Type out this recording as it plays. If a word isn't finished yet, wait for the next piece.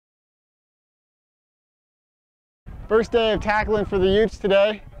First day of tackling for the Utes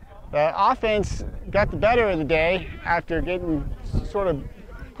today. The offense got the better of the day after getting sort of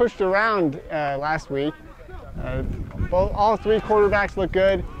pushed around last week. All three quarterbacks look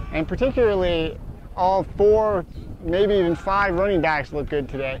good, and particularly all four, maybe even five running backs look good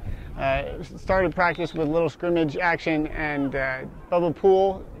today. Started practice with a little scrimmage action, and Bubba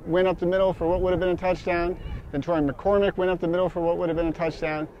Poole went up the middle for what would have been a touchdown. Then Troy McCormick went up the middle for what would have been a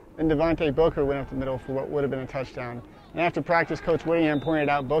touchdown. Then Devontae Booker went up the middle for what would have been a touchdown. And after practice, Coach Whittingham pointed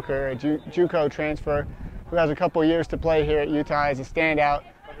out Booker, a JUCO transfer who has a couple years to play here at Utah, as a standout.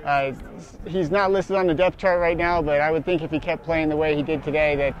 He's not listed on the depth chart right now, but I would think if he kept playing the way he did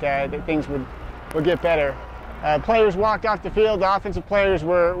today that things would get better. Players walked off the field. The offensive players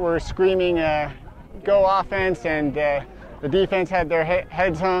were screaming, "Go offense!" and the defense had their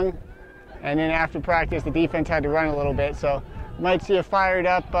heads hung. And then after practice, the defense had to run a little bit. So might see a fired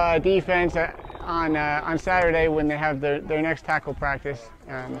up defense on Saturday when they have their next tackle practice.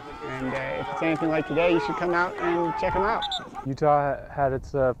 And if it's anything like today, you should come out and check them out. Utah had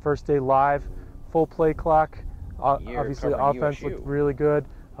its first day live, full play clock. Obviously, the offense looked really good.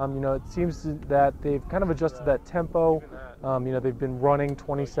 It seems that they've kind of adjusted that tempo. They've been running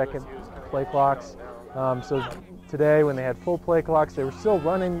 20-second play clocks. So today, when they had full play clocks, they were still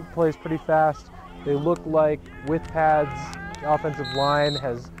running plays pretty fast. They look like, with pads, the offensive line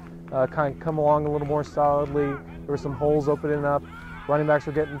has kind of come along a little more solidly. There were some holes opening up. Running backs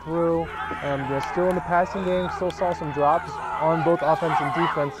were getting through. Still in the passing game, still saw some drops on both offense and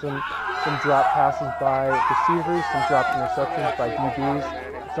defense, and some drop passes by receivers, some dropped interceptions by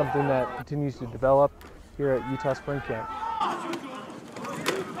DBs, something that continues to develop here at Utah Spring Camp.